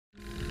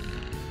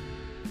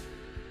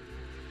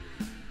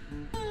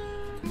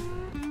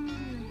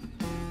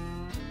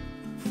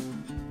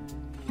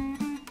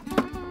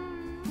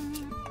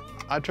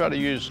I try to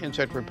use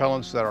insect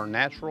repellents that are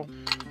natural.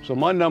 So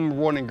my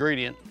 #1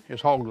 ingredient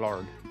is hog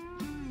lard.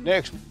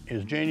 Next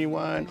is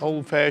genuine,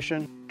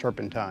 old-fashioned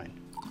turpentine.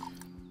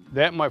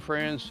 That, my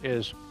friends,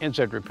 is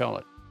insect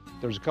repellent.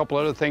 There's a couple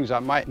other things I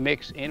might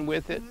mix in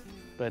with it,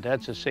 but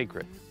that's a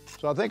secret.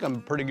 So I think I'm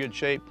in pretty good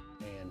shape,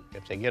 and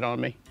if they get on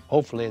me,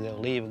 hopefully they'll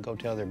leave and go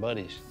tell their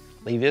buddies.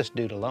 Leave this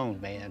dude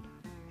alone, man.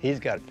 He's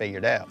got it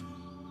figured out.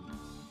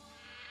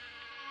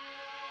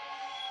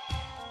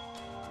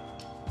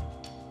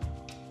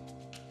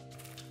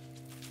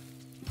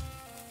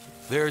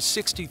 There are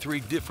 63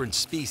 different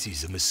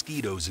species of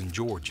mosquitoes in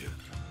Georgia.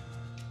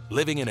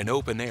 Living in an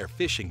open-air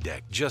fishing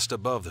deck just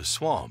above the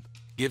swamp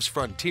gives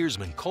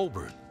frontiersman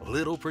Colbert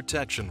little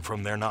protection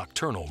from their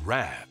nocturnal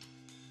wrath.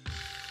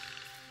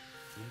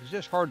 It's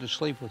just hard to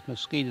sleep with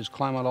mosquitoes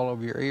climbing all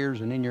over your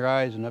ears and in your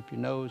eyes and up your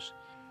nose.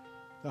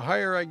 The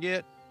higher I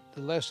get,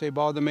 the less they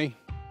bother me.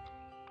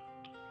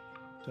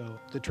 So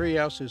the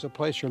treehouse is a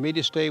place for me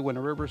to stay when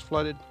the river's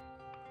flooded,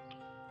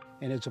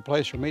 and it's a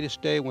place for me to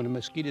stay when the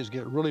mosquitoes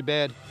get really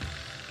bad.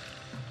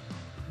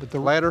 But the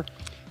ladder,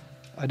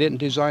 I didn't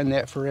design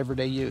that for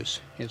everyday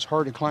use. It's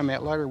hard to climb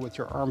that ladder with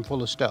your arm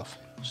full of stuff.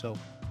 So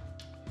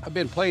I've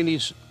been playing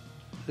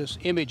this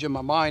image in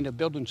my mind of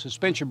building a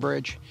suspension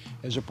bridge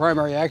as a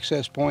primary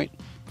access point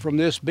from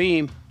this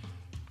beam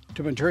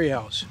to my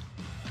treehouse.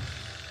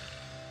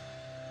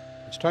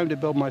 It's time to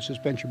build my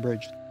suspension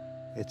bridge.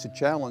 It's a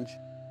challenge.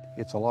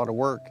 It's a lot of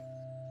work,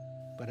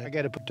 but I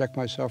got to protect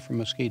myself from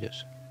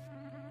mosquitoes.